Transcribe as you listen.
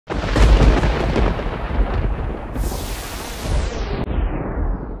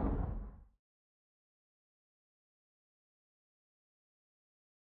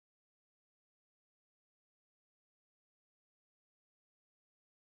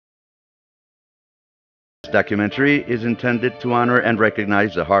documentary is intended to honor and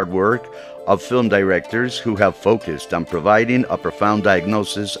recognize the hard work of film directors who have focused on providing a profound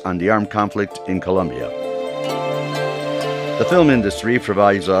diagnosis on the armed conflict in Colombia. The film industry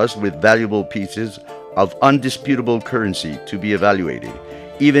provides us with valuable pieces of undisputable currency to be evaluated,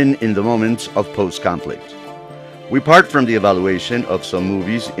 even in the moments of post-conflict. We part from the evaluation of some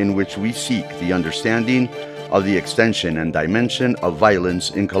movies in which we seek the understanding of the extension and dimension of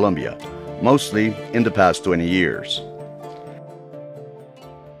violence in Colombia, mostly in the past 20 years.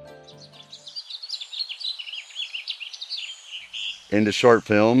 In the short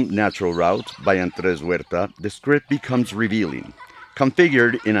film Natural Route by Andres Huerta, the script becomes revealing,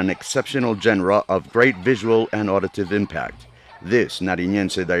 configured in an exceptional genre of great visual and auditive impact. This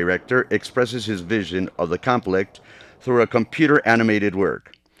Nariñense director expresses his vision of the conflict through a computer-animated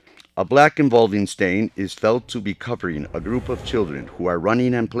work. A black involving stain is felt to be covering a group of children who are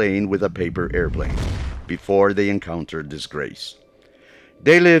running and playing with a paper airplane before they encounter disgrace.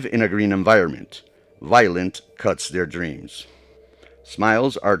 They live in a green environment. Violence cuts their dreams.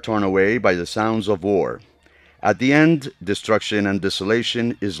 Smiles are torn away by the sounds of war. At the end, destruction and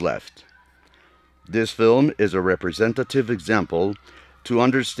desolation is left. This film is a representative example to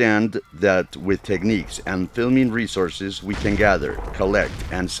understand that with techniques and filming resources we can gather, collect,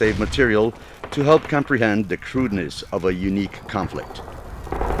 and save material to help comprehend the crudeness of a unique conflict.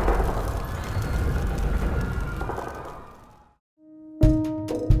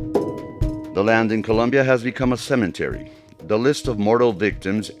 The land in Colombia has become a cemetery. The list of mortal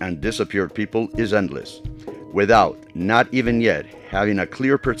victims and disappeared people is endless, without, not even yet, having a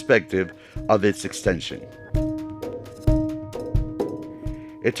clear perspective of its extension.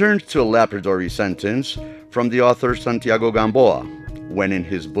 It turns to a lapidary sentence from the author Santiago Gamboa, when in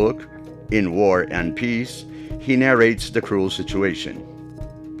his book, In War and Peace, he narrates the cruel situation.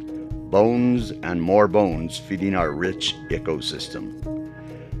 Bones and more bones feeding our rich ecosystem.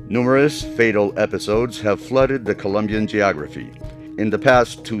 Numerous fatal episodes have flooded the Colombian geography in the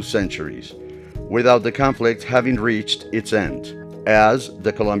past 2 centuries, without the conflict having reached its end. As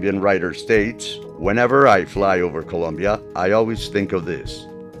the Colombian writer states, whenever I fly over Colombia, I always think of this.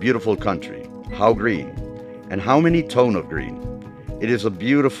 Beautiful country, how green, and how many tones of green. It is a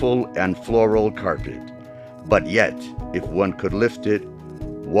beautiful and floral carpet. But yet, if one could lift it,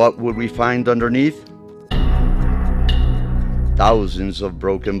 what would we find underneath? Thousands of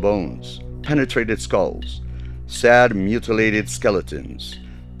broken bones, penetrated skulls, sad mutilated skeletons,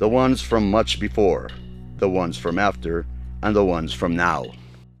 the ones from much before, the ones from after, and the ones from now.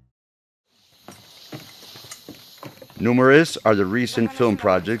 Numerous are the recent film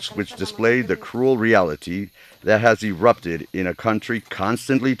projects which display the cruel reality that has erupted in a country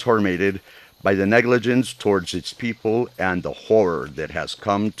constantly tormented by the negligence towards its people and the horror that has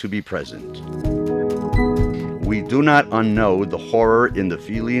come to be present. We do not unknow the horror in the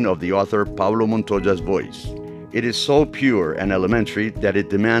feeling of the author Pablo Montoya's voice. It is so pure and elementary that it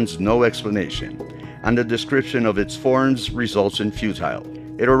demands no explanation, and the description of its forms results in futile.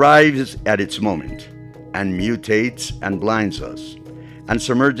 It arrives at its moment, and mutates and blinds us, and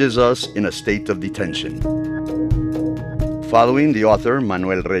submerges us in a state of detention. Following the author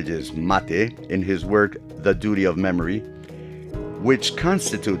Manuel Reyes Mate in his work The Duty of Memory, which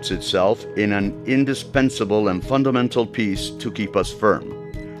constitutes itself in an indispensable and fundamental piece to keep us firm,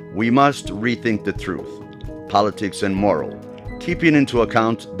 we must rethink the truth, politics and moral, keeping into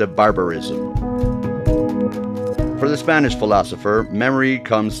account the barbarism. For the Spanish philosopher, memory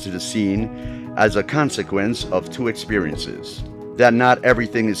comes to the scene as a consequence of 2 experiences. That not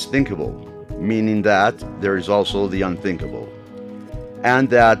everything is thinkable, meaning that there is also the unthinkable, and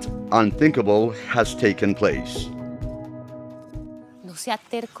that unthinkable has taken place. No sea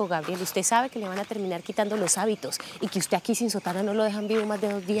terco, Gabriel. Usted sabe que le van a terminar quitando los hábitos y que usted aquí sin sotana no lo dejan vivo más de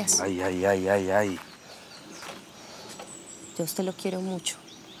 2 días. Ay, ay, ay, ay, ay. Yo a usted lo quiero mucho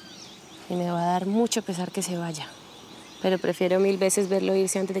y me va a dar mucho pesar que se vaya. Pero prefiero 1000 veces verlo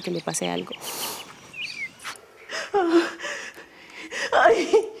irse antes de que le pase algo.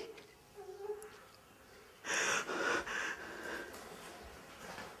 Ay.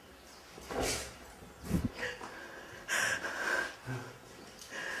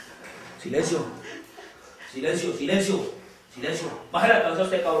 Silencio. Silencio, silencio. Silencio. Baje la cabeza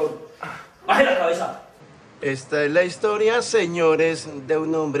usted, cabrón. Baje la cabeza. Esta es la historia, señores, de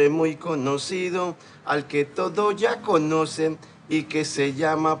un hombre muy conocido, al que todos ya conocen y que se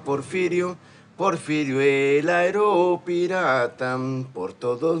llama Porfirio. Porfirio el aeropirata, por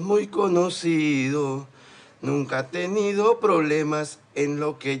todos muy conocido. Nunca he tenido problemas en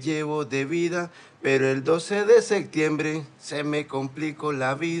lo que llevo de vida, pero el 12 de septiembre se me complicó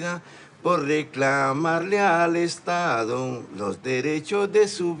la vida por reclamarle al Estado los derechos de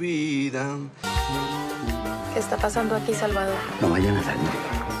su vida. ¿Qué está pasando aquí, Salvador? No vayan a salir.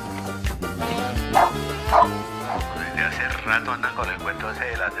 Desde hace rato andan con el cuento ese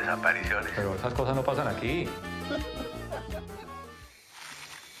de las desapariciones. Pero esas cosas no pasan aquí.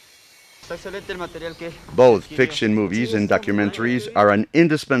 Both fiction movies and documentaries are an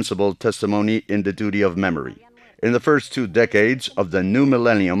indispensable testimony in the duty of memory. In the first 2 decades of the new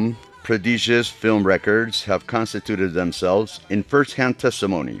millennium, prodigious film records have constituted themselves in first-hand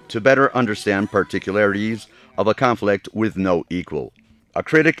testimony to better understand particularities of a conflict with no equal. A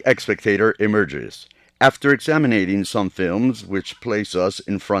critic spectator emerges after examining some films which place us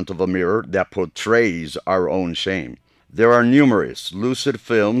in front of a mirror that portrays our own shame. There are numerous lucid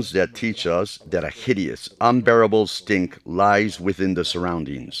films that teach us that a hideous, unbearable stink lies within the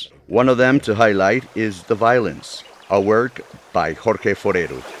surroundings. One of them to highlight is The Violence, a work by Jorge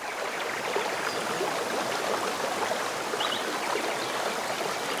Forero.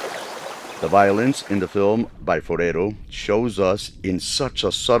 The violence in the film by Forero shows us in such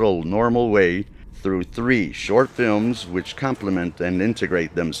a subtle, normal way through 3 short films which complement and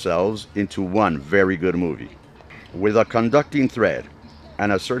integrate themselves into one very good movie, with a conducting thread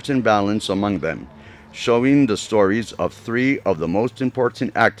and a certain balance among them, showing the stories of 3 of the most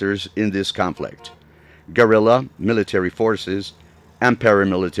important actors in this conflict: guerrilla, military forces, and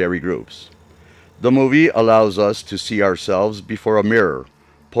paramilitary groups. The movie allows us to see ourselves before a mirror,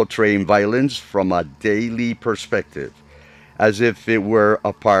 portraying violence from a daily perspective, as if it were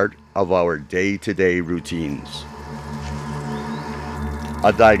a part of our day-to-day routines.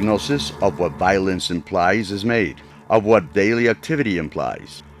 A diagnosis of what violence implies is made, of what daily activity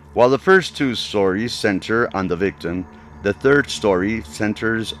implies. While the first 2 stories center on the victim, the 3rd story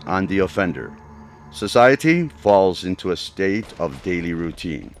centers on the offender. Society falls into a state of daily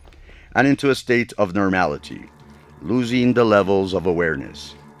routine, and into a state of normality, losing the levels of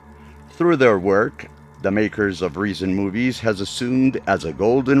awareness. Through their work, the makers of recent movies has assumed as a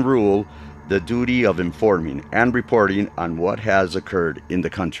golden rule the duty of informing and reporting on what has occurred in the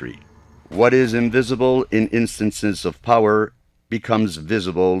country. What is invisible in instances of power becomes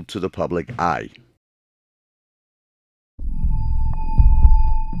visible to the public eye.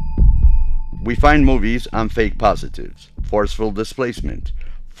 We find movies on fake positives, forceful displacement,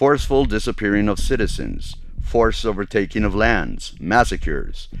 forceful disappearing of citizens, forced overtaking of lands,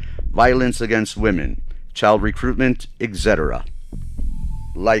 massacres, violence against women, child recruitment, etc.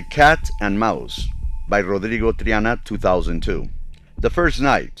 Like Cat and Mouse by Rodrigo Triana, 2002. The First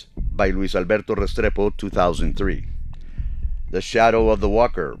Night by Luis Alberto Restrepo, 2003. The Shadow of the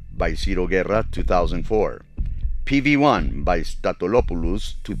Walker by Ciro Guerra, 2004. PV1 by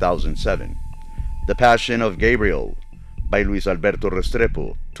Statolopoulos, 2007. The Passion of Gabriel by Luis Alberto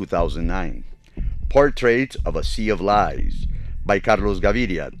Restrepo, 2009. Portrait of a Sea of Lies by Carlos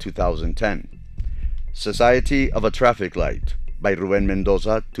Gaviria, 2010. Society of a Traffic Light by Rubén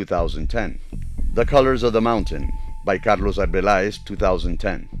Mendoza, 2010. The Colors of the Mountain by Carlos Arbeláez,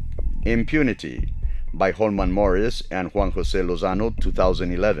 2010. Impunity by Holman Morris and Juan José Lozano,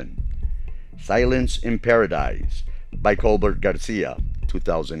 2011. Silence in Paradise by Colbert Garcia,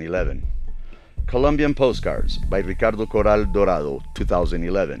 2011. Colombian Postcards by Ricardo Corral Dorado,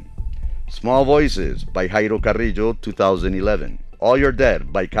 2011. Small Voices by Jairo Carrillo, 2011. All You're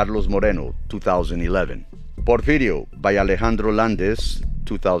Dead by Carlos Moreno, 2011. Porfirio by Alejandro Landes,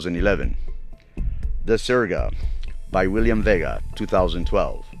 2011. The Sirga by William Vega,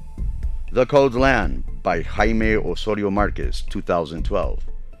 2012. The Cold Land by Jaime Osorio Marquez, 2012.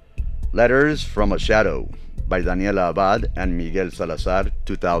 Letters from a Shadow by Daniela Abad and Miguel Salazar,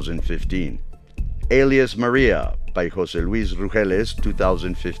 2015. Alias Maria by José Luis Rugeles,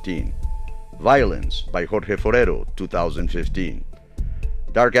 2015. Violence by Jorge Forero, 2015.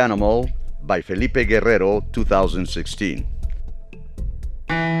 Dark Animal by Felipe Guerrero, 2016.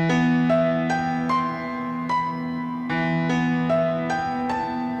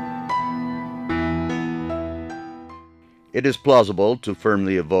 It is plausible to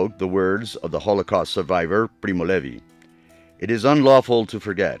firmly evoke the words of the Holocaust survivor Primo Levi. It is unlawful to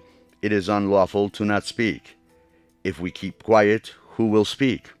forget. It is unlawful to not speak. If we keep quiet, who will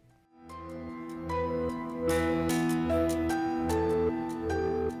speak?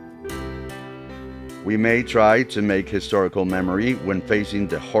 We may try to make historical memory when facing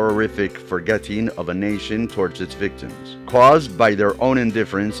the horrific forgetting of a nation towards its victims, caused by their own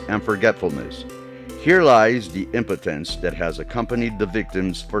indifference and forgetfulness. Here lies the impotence that has accompanied the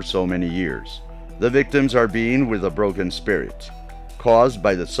victims for so many years. The victims are being with a broken spirit, caused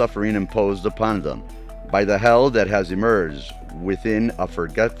by the suffering imposed upon them, by the hell that has emerged within a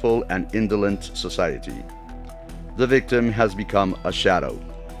forgetful and indolent society. The victim has become a shadow.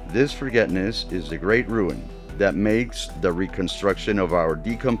 This forgetfulness is the great ruin that makes the reconstruction of our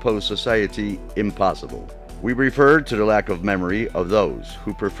decomposed society impossible. We refer to the lack of memory of those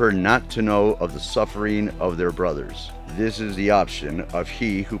who prefer not to know of the suffering of their brothers. This is the option of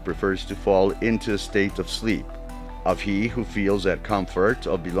he who prefers to fall into a state of sleep, of he who feels that comfort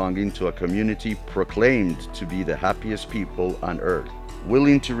of belonging to a community proclaimed to be the happiest people on earth,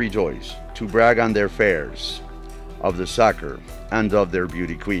 willing to rejoice, to brag on their fairs, of the soccer, and of their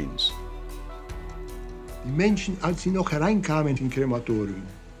beauty queens. Die Menschen, als sie noch hereinkamen in Krematorium,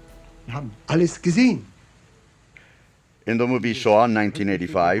 haben alles gesehen. In the movie Shaw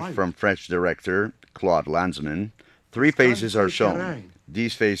 1985 from French director Claude Lanzmann, 3 phases are shown.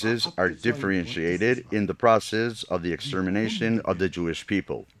 These phases are differentiated in the process of the extermination of the Jewish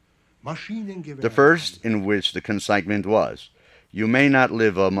people. The first, in which the consignment was, "You may not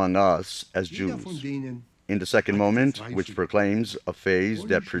live among us as Jews." In the second moment, which proclaims a phase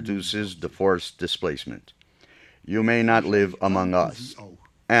that produces the forced displacement. "You may not live among us."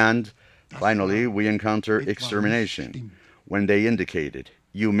 And finally, we encounter extermination, when they indicated,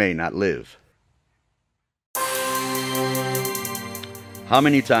 "You may not live." How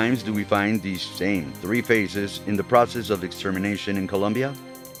many times do we find these same 3 phases in the process of extermination in Colombia?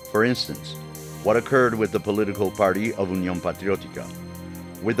 For instance, what occurred with the political party of Unión Patriótica,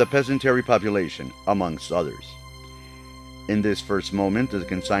 with the peasantry population, amongst others. In this first moment, the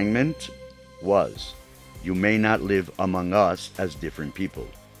consignment was, "You may not live among us as different people."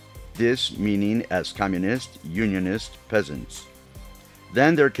 This meaning as communist, unionist, peasants.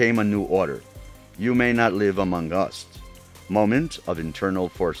 Then there came a new order, "You may not live among us." Moment of internal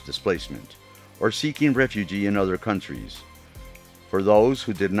forced displacement, or seeking refuge in other countries. For those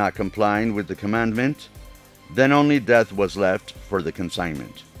who did not comply with the commandment, then only death was left for the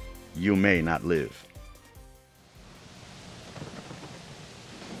consignment. "You may not live."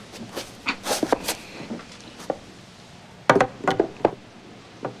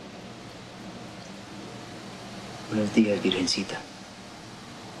 Buenos días, Virgencita.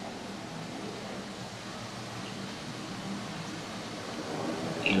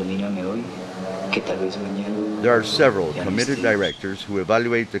 Ilumíname hoy, que tal vez mañana. There are several committed directors who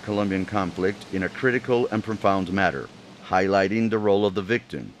evaluate the Colombian conflict in a critical and profound manner, highlighting the role of the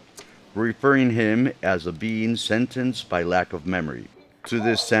victim, referring him as a being sentenced by lack of memory. To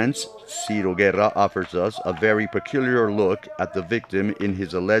this sense, Ciro Guerra offers us a very peculiar look at the victim in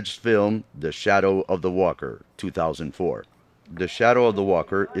his alleged film, The Shadow of the Walker, 2004. The Shadow of the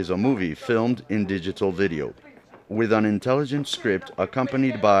Walker is a movie filmed in digital video, with an intelligent script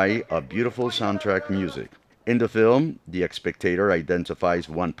accompanied by a beautiful soundtrack music. In the film, the spectator identifies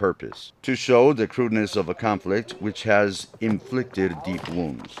one purpose: to show the crudeness of a conflict which has inflicted deep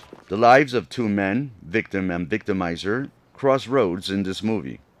wounds. The lives of 2 men, victim and victimizer, cross roads in this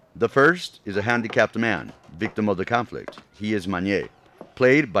movie. The first is a handicapped man, victim of the conflict. He is Mañé,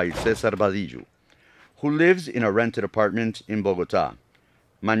 played by César Vadillo, who lives in a rented apartment in Bogotá.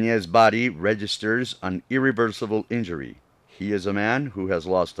 Mañé's body registers an irreversible injury. He is a man who has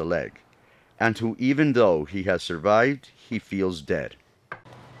lost a leg, and who, even though he has survived, he feels dead.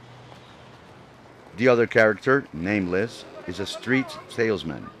 The other character, nameless, is a street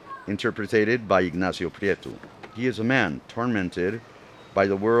salesman, interpreted by Ignacio Prieto. He is a man tormented by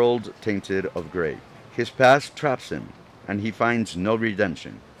the world tainted of gray. His past traps him, and he finds no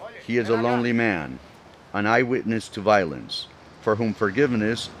redemption. He is a lonely man, an eyewitness to violence, for whom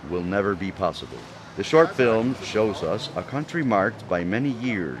forgiveness will never be possible. The short film shows us a country marked by many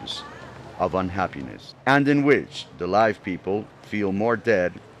years of unhappiness, and in which the live people feel more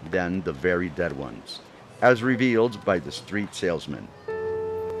dead than the very dead ones, as revealed by the street salesman.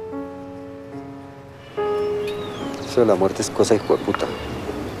 Eso de la muerte es cosa hijo de puta.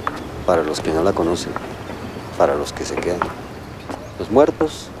 Para los que no la conocen, para los que se quedan. Los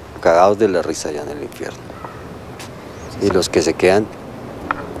muertos, cagados de la risa allá en el infierno. Y los que se quedan,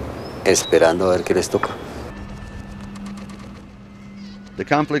 esperando a ver qué les toca. The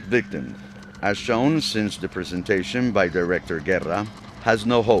conflict victim, as shown since the presentation by director Guerra, has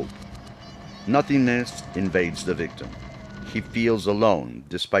no hope. Nothingness invades the victim. He feels alone,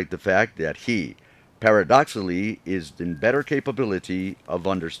 despite the fact that he, paradoxically, is in better capability of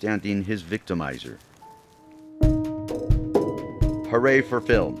understanding his victimizer. Hooray for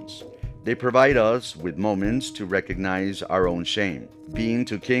films. They provide us with moments to recognize our own shame, being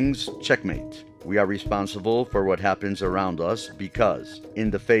to kings checkmate, We are responsible for what happens around us because,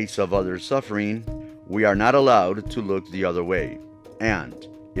 in the face of others' suffering, we are not allowed to look the other way. And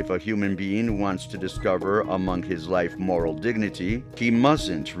if a human being wants to discover among his life moral dignity, he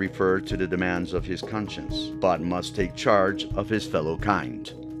mustn't refer to the demands of his conscience, but must take charge of his fellow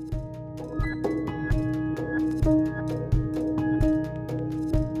kind.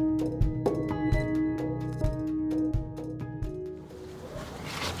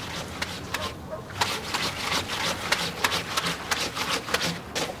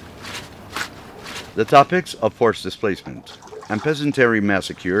 The topics of forced displacement and peasantry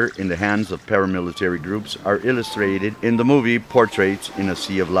massacre in the hands of paramilitary groups are illustrated in the movie Portraits in a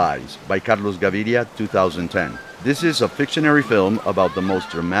Sea of Lies by Carlos Gaviria, 2010. This is a fictionary film about the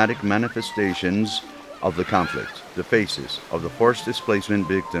most dramatic manifestations of the conflict, the faces of the forced displacement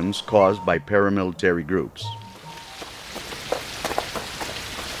victims caused by paramilitary groups.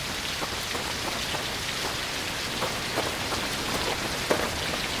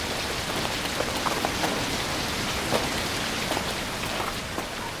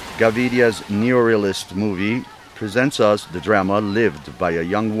 Gaviria's neorealist movie presents us the drama lived by a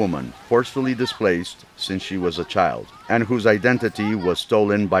young woman forcefully displaced since she was a child, and whose identity was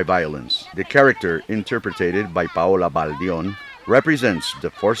stolen by violence. The character, interpreted by Paola Baldion, represents the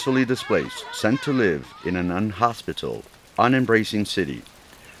forcefully displaced sent to live in an unhospitable, unembracing city,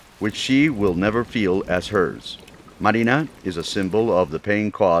 which she will never feel as hers. Marina is a symbol of the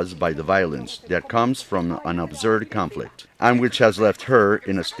pain caused by the violence that comes from an absurd conflict, and which has left her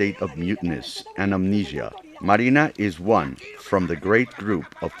in a state of muteness and amnesia. Marina is one from the great group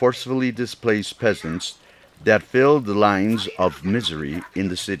of forcefully displaced peasants that fill the lines of misery in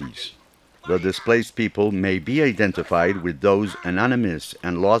the cities. The displaced people may be identified with those anonymous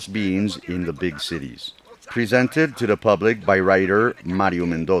and lost beings in the big cities, presented to the public by writer Mario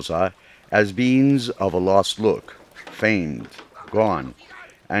Mendoza as beings of a lost look, famed, gone,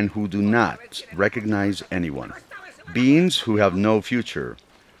 and who do not recognize anyone. Beings who have no future,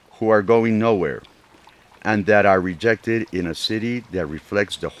 who are going nowhere, and that are rejected in a city that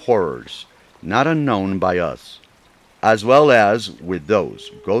reflects the horrors not unknown by us, as well as with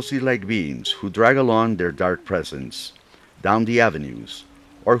those ghostly-like beings who drag along their dark presence down the avenues,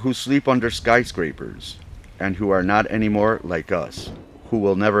 or who sleep under skyscrapers, and who are not anymore like us, who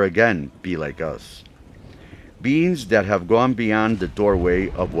will never again be like us. Beings that have gone beyond the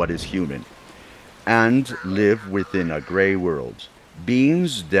doorway of what is human, and live within a gray world.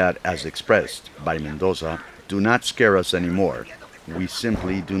 Beings that, as expressed by Mendoza, do not scare us anymore. We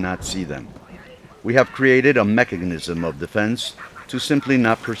simply do not see them. We have created a mechanism of defense to simply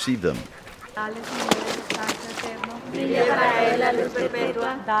not perceive them.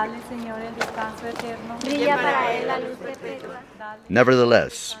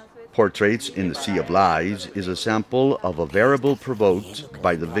 Nevertheless, Portraits in the Sea of Lies is a sample of a variable provoked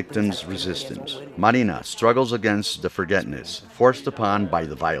by the victim's resistance. Marina struggles against the forgetfulness forced upon by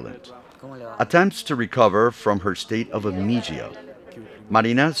the violent, attempts to recover from her state of amnesia.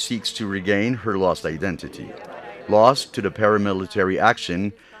 Marina seeks to regain her lost identity, lost to the paramilitary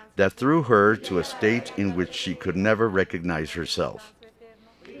action that threw her to a state in which she could never recognize herself.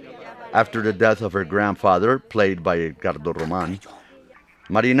 After the death of her grandfather, played by Edgardo Roman,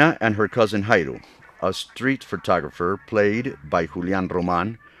 Marina and her cousin Jairo, a street photographer played by Julian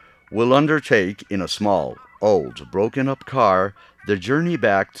Roman, will undertake in a small, old, broken-up car the journey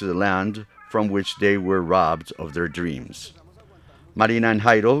back to the land from which they were robbed of their dreams. Marina and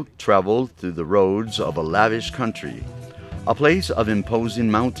Jairo travel through the roads of a lavish country, a place of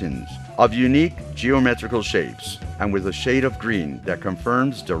imposing mountains, of unique geometrical shapes, and with a shade of green that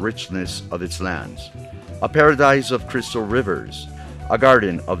confirms the richness of its lands, a paradise of crystal rivers, a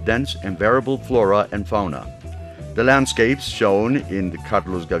garden of dense and variable flora and fauna. The landscapes shown in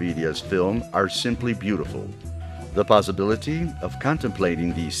Carlos Gaviria's film are simply beautiful. The possibility of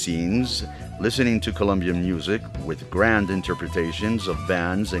contemplating these scenes, listening to Colombian music with grand interpretations of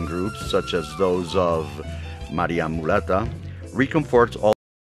bands and groups such as those of Maria Mulata, reconforts all.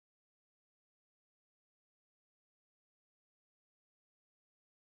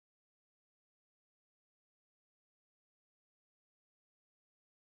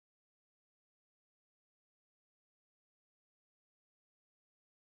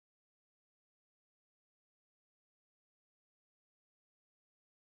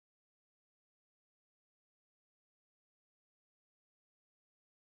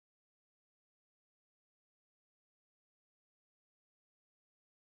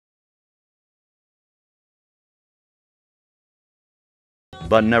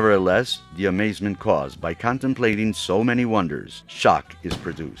 But nevertheless, the amazement caused by contemplating so many wonders, shock is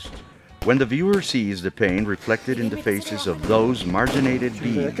produced. When the viewer sees the pain reflected in the faces of those marginated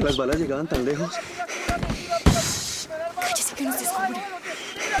beings,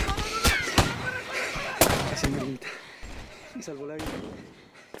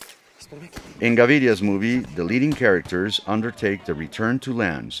 in Gaviria's movie, the leading characters undertake the return to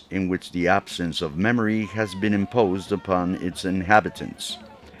lands in which the absence of memory has been imposed upon its inhabitants,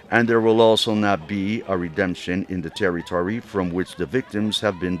 and there will also not be a redemption in the territory from which the victims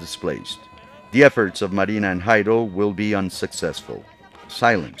have been displaced. The efforts of Marina and Jairo will be unsuccessful.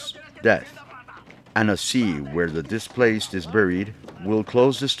 Silence, death, and a sea where the displaced is buried will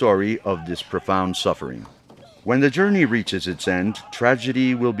close the story of this profound suffering. When the journey reaches its end,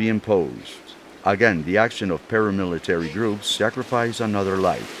 tragedy will be imposed. Again, the action of paramilitary groups sacrifice another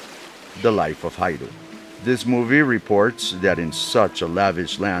life, the life of Jairo. This movie reports that in such a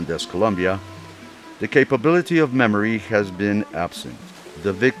lavish land as Colombia, the capability of memory has been absent.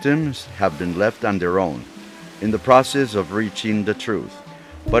 The victims have been left on their own, in the process of reaching the truth.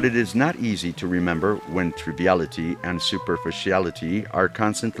 But it is not easy to remember when triviality and superficiality are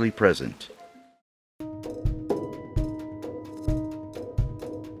constantly present.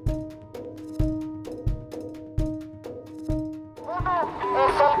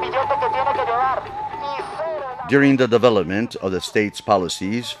 During the development of the state's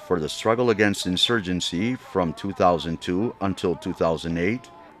policies for the struggle against insurgency from 2002 until 2008,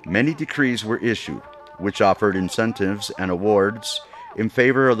 many decrees were issued, which offered incentives and awards in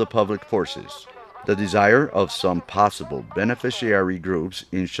favor of the public forces. The desire of some possible beneficiary groups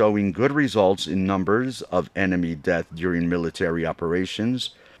in showing good results in numbers of enemy death during military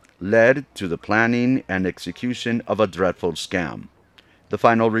operations led to the planning and execution of a dreadful scam. The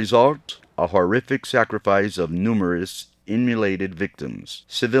final result? A horrific sacrifice of numerous immolated victims,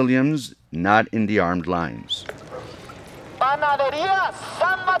 civilians not in the armed lines.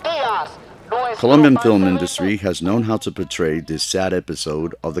 Colombian film industry has known how to portray this sad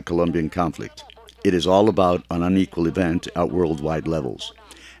episode of the Colombian conflict. It is all about an unequal event at worldwide levels.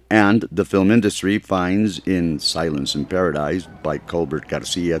 And the film industry finds in Silence in Paradise by Colbert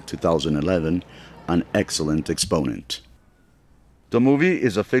Garcia, 2011, an excellent exponent. The movie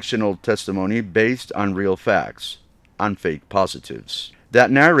is a fictional testimony based on real facts, on fake positives,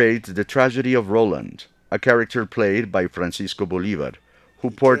 that narrate the tragedy of Roland, a character played by Francisco Bolivar, who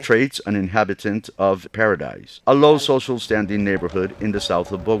portrays an inhabitant of Paradise, a low social standing neighborhood in the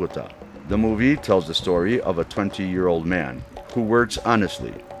south of Bogota. The movie tells the story of a 20-year-old man who works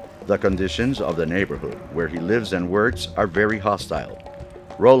honestly. The conditions of the neighborhood where he lives and works are very hostile.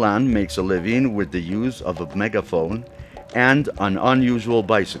 Roland makes a living with the use of a megaphone and an unusual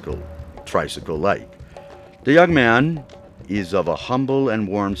bicycle, tricycle-like. The young man is of a humble and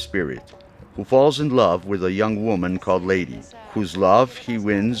warm spirit, who falls in love with a young woman called Lady, whose love he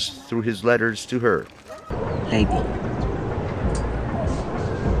wins through his letters to her. Lady.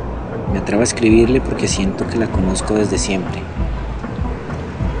 Me atrevo a escribirle porque siento que la conozco desde siempre.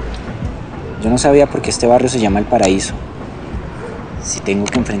 Yo no sabía por qué este barrio se llama El Paraíso. Si tengo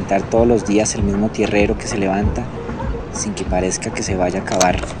que enfrentar todos los días el mismo tierrero que se levanta, sin que parezca que se vaya a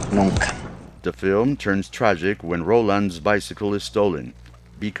acabar nunca. The film turns tragic when Roland's bicycle is stolen,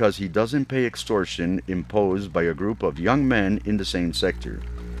 because he doesn't pay extortion imposed by a group of young men in the same sector.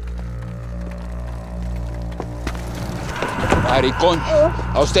 Maricón,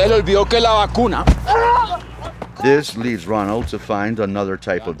 a usted le olvidó que la vacuna. This leads Ronald to find another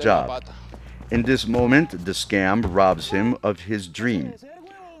type of job. In this moment, the scam robs him of his dream.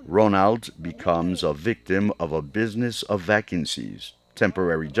 Ronald becomes a victim of a business of vacancies,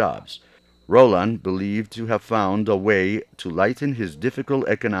 temporary jobs. Roland believed to have found a way to lighten his difficult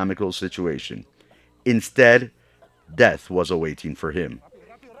economical situation. Instead, death was awaiting for him.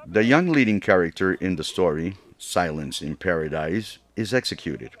 The young leading character in the story, Silence in Paradise, is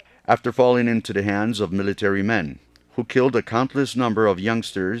executed after falling into the hands of military men who killed a countless number of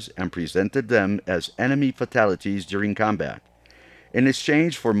youngsters and presented them as enemy fatalities during combat. In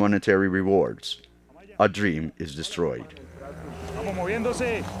exchange for monetary rewards, a dream is destroyed.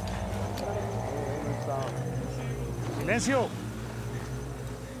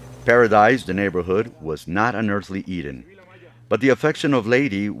 Paradise, the neighborhood, was not an earthly Eden, but the affection of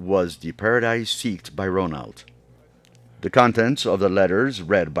Lady was the paradise sought by Ronald. The contents of the letters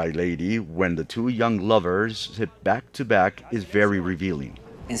read by Lady when the two young lovers sit back to back is very revealing.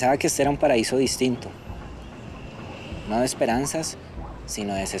 Pensaba que este era un paraíso distinto. No de esperanzas,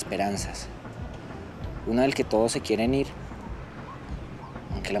 sino de desesperanzas. Uno del que todos se quieren ir,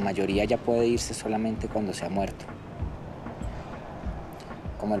 aunque la mayoría ya puede irse solamente cuando se ha muerto.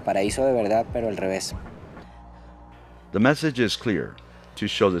 Como el paraíso de verdad, pero al revés. The message is clear. to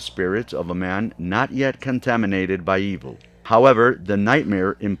show the spirit of a man not yet contaminated by evil. However, the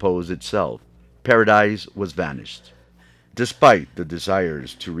nightmare imposed itself. Paradise was vanished. Despite the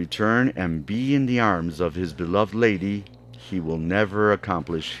desires to return and be in the arms of his beloved lady, he will never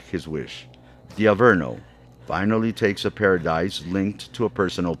accomplish his wish. The Averno finally takes a paradise linked to a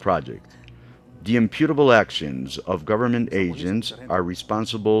personal project. The imputable actions of government agents are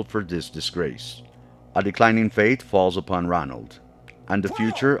responsible for this disgrace. A declining fate falls upon Ronald, and the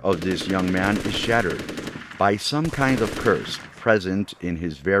future of this young man is shattered by some kind of curse present in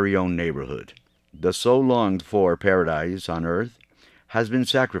his very own neighborhood. The so longed-for paradise on earth has been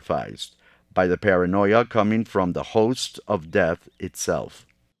sacrificed by the paranoia coming from the host of death itself.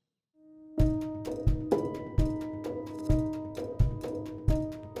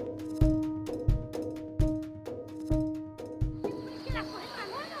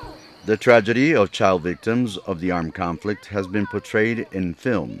 The tragedy of child victims of the armed conflict has been portrayed in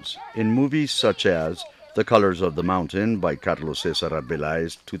films, in movies such as The Colors of the Mountain by Carlos César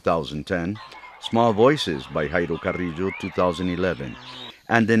Arbeláez, 2010, Small Voices by Jairo Carrillo, 2011,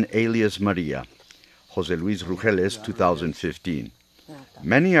 and in Alias Maria, José Luis Rugeles, 2015.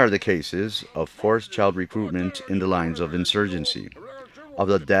 Many are the cases of forced child recruitment in the lines of insurgency, of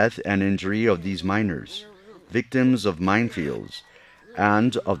the death and injury of these minors, victims of minefields,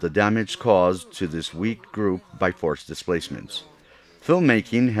 and of the damage caused to this weak group by forced displacements.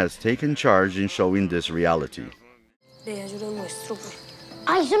 Filmmaking has taken charge in showing this reality.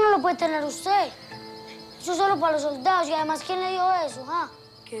 Ay, eso no lo puede tener usted. Eso es solo para los soldados y además, ¿quién le dio eso, ah?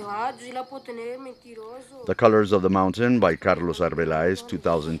 Que va, yo sí la puedo tener, mentiroso. The Colors of the Mountain by Carlos Arbeláez,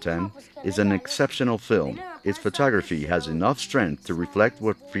 2010, is an exceptional film. Its photography has enough strength to reflect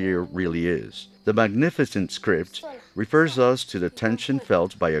what fear really is. The magnificent script refers us to the tension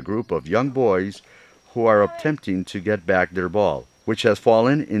felt by a group of young boys who are attempting to get back their ball, which has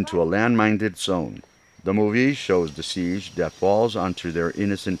fallen into a land-minded zone. The movie shows the siege that falls onto their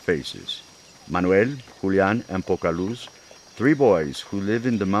innocent faces. Manuel, Julián, and Pocaluz, three boys who live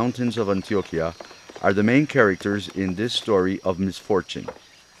in the mountains of Antioquia, are the main characters in this story of misfortune.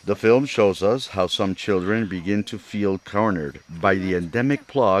 The film shows us how some children begin to feel cornered by the endemic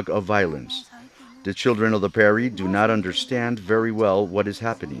plague of violence. The children of the prairie do not understand very well what is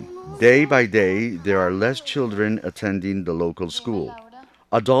happening. Day by day, there are less children attending the local school.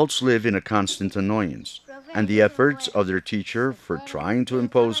 Adults live in a constant annoyance, and the efforts of their teacher for trying to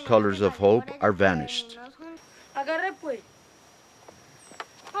impose colors of hope are vanished. Agarre pues.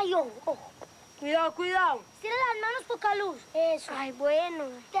 Ay, ojo. Cuidado, cuidado. Cierra las manos, Pocaluz. Eso. Ay, bueno.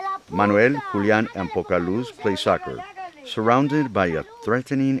 Manuel, Julián, and Pocaluz play soccer, surrounded by a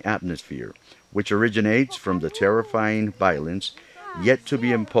threatening atmosphere, which originates from the terrifying violence yet to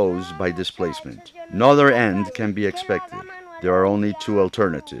be imposed by displacement. No other end can be expected. There are only two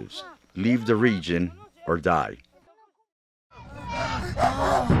alternatives: leave the region or die.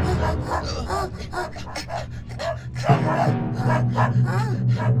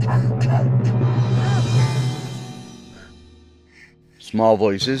 Small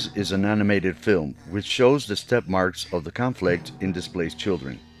Voices is an animated film which shows the step marks of the conflict in displaced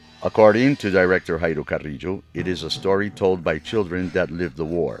children. According to director Jairo Carrillo, it is a story told by children that lived the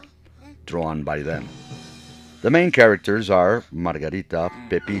war, drawn by them. The main characters are Margarita,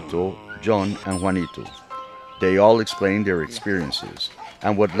 Pepito, John, and Juanito. They all explain their experiences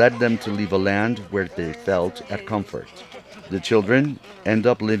and what led them to leave a land where they felt at comfort. The children end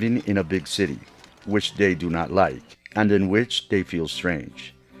up living in a big city, which they do not like, and in which they feel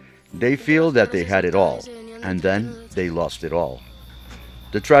strange. They feel that they had it all, and then they lost it all.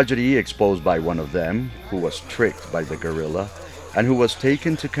 The tragedy exposed by one of them, who was tricked by the guerrilla, and who was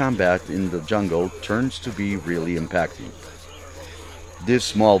taken to combat in the jungle, turns to be really impacting. This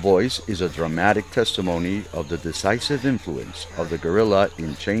Small Voice is a dramatic testimony of the decisive influence of the guerrilla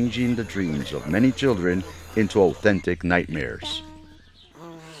in changing the dreams of many children into authentic nightmares.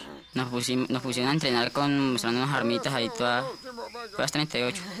 Nos pusieron a entrenar mostrando unas armitas ahí todas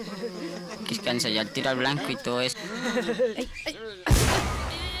 38. Que es que ensayar tiro al blanco y todo eso.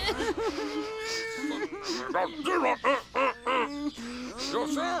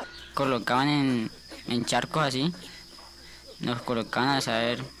 Colocaban en charcos así. Nos colocaban a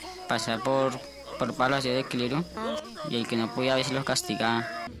saber pasar por palos así de equilibrio. Y el que no podía a veces los castigaban.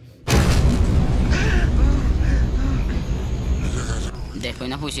 Después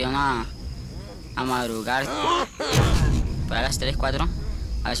nos pusieron a madrugar. Para las 3, 4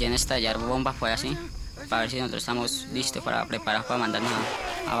 hacían estallar bombas por así, para ver si nosotros estamos listos preparados para mandarnos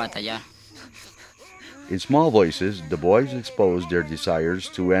a batallar. In Small Voices, the boys expose their desires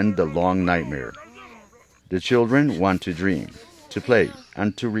to end the long nightmare. The children want to dream, to play,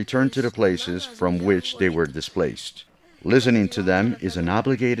 and to return to the places from which they were displaced. Listening to them is an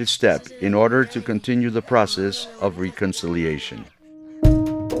obligated step in order to continue the process of reconciliation.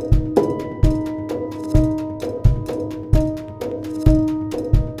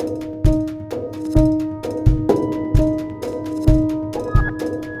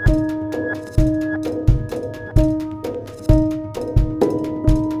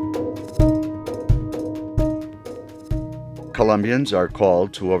 Colombians are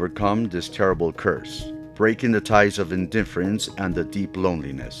called to overcome this terrible curse, breaking the ties of indifference and the deep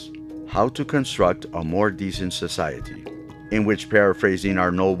loneliness. How to construct a more decent society, in which, paraphrasing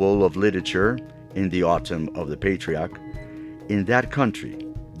our noble of literature in the autumn of the patriarch, in that country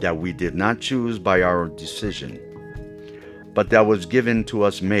that we did not choose by our decision, but that was given to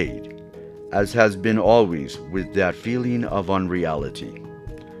us made, as has been always, with that feeling of unreality,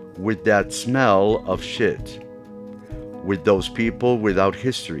 with that smell of shit, with those people without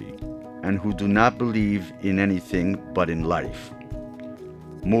history and who do not believe in anything but in life.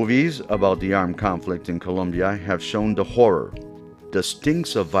 Movies about the armed conflict in Colombia have shown the horror. The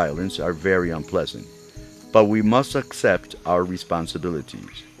stinks of violence are very unpleasant, but we must accept our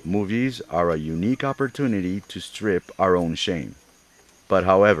responsibilities. Movies are a unique opportunity to strip our own shame. But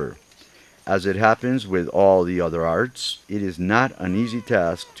however, as it happens with all the other arts, it is not an easy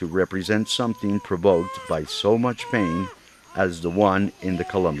task to represent something provoked by so much pain as the one in the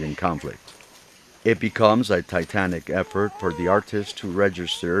Colombian conflict. It becomes a titanic effort for the artist to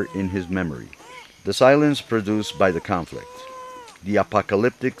register in his memory the silence produced by the conflict, the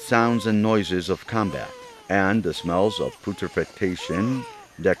apocalyptic sounds and noises of combat, and the smells of putrefaction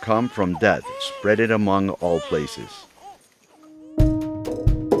that come from death spread among all places.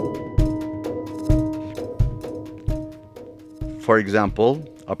 For example,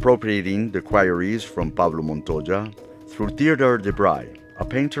 appropriating the queries from Pablo Montoya through Theodore de Bry, a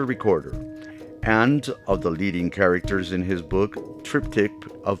painter-recorder, and of the leading characters in his book Triptych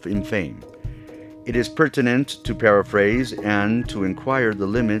of Infame. It is pertinent to paraphrase and to inquire the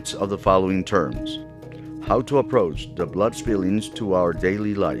limits of the following terms: how to approach the blood spillings to our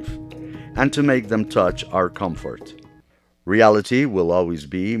daily life, and to make them touch our comfort. Reality will always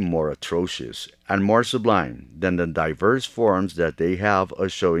be more atrocious and more sublime than the diverse forms that they have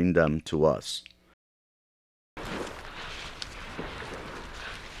of showing them to us.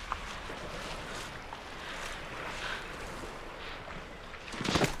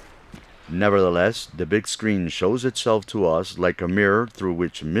 Nevertheless, the big screen shows itself to us like a mirror through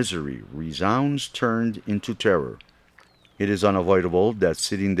which misery resounds turned into terror. It is unavoidable that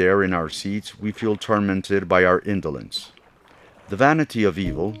sitting there in our seats we feel tormented by our indolence. The vanity of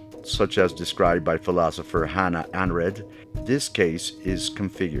evil, such as described by philosopher Hannah Arendt, this case is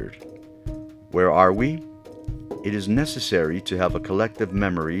configured. Where are we? It is necessary to have a collective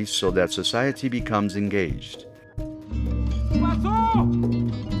memory so that society becomes engaged.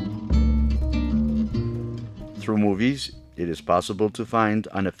 Through movies, it is possible to find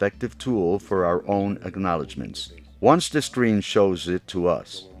an effective tool for our own acknowledgments. Once the screen shows it to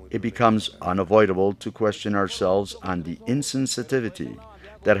us, it becomes unavoidable to question ourselves on the insensitivity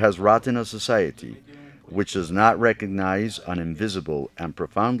that has rotten a society which does not recognize an invisible and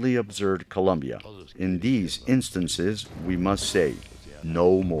profoundly absurd Colombia. In these instances, we must say,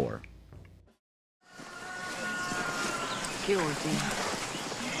 no more.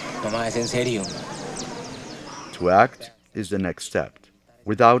 Toma, es en serio. To act is the next step,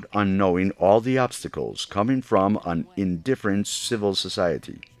 without unknowing all the obstacles coming from an indifferent civil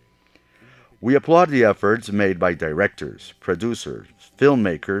society. We applaud the efforts made by directors, producers,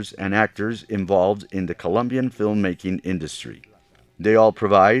 filmmakers, and actors involved in the Colombian filmmaking industry. They all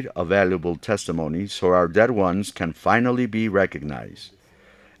provide a valuable testimony so our dead ones can finally be recognized.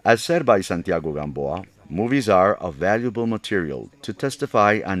 As said by Santiago Gamboa, movies are a valuable material to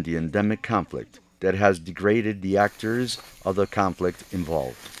testify on the endemic conflict that has degraded the actors of the conflict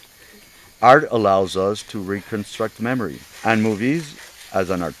involved. Art allows us to reconstruct memory, and movies, as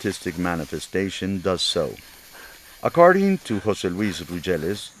an artistic manifestation, does so. According to José Luis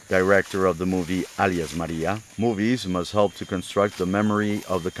Rugeles, director of the movie Alias Maria, movies must help to construct the memory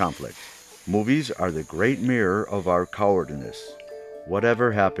of the conflict. Movies are the great mirror of our cowardness.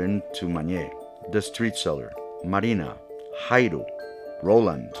 Whatever happened to Mañé, the street seller, Marina, Jairo,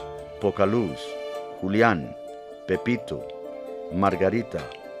 Roland, Pocaluz, Julián, Pepito, Margarita,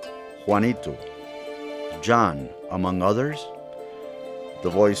 Juanito, John, among others? The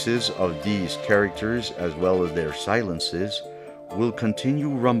voices of these characters, as well as their silences, will continue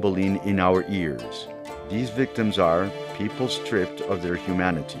rumbling in our ears. These victims are people stripped of their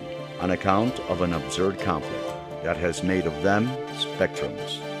humanity on account of an absurd conflict. that has made of them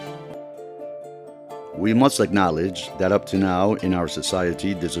spectrums. We must acknowledge that up to now in our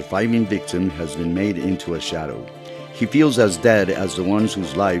society, the surviving victim has been made into a shadow. He feels as dead as the ones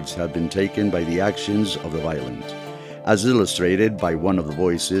whose lives have been taken by the actions of the violent. As illustrated by one of the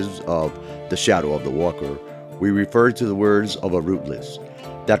voices of The Shadow of the Walker, we refer to the words of a rootless,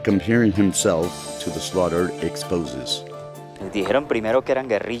 that comparing himself to the slaughtered exposes. Les dijeron primero que eran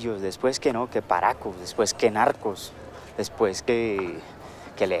guerrillos, después que no, que paracos, después que narcos, después que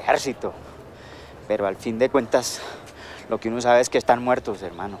el ejército. Pero al fin de cuentas, lo que uno sabe es que están muertos,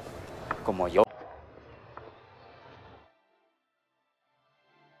 hermano, como yo.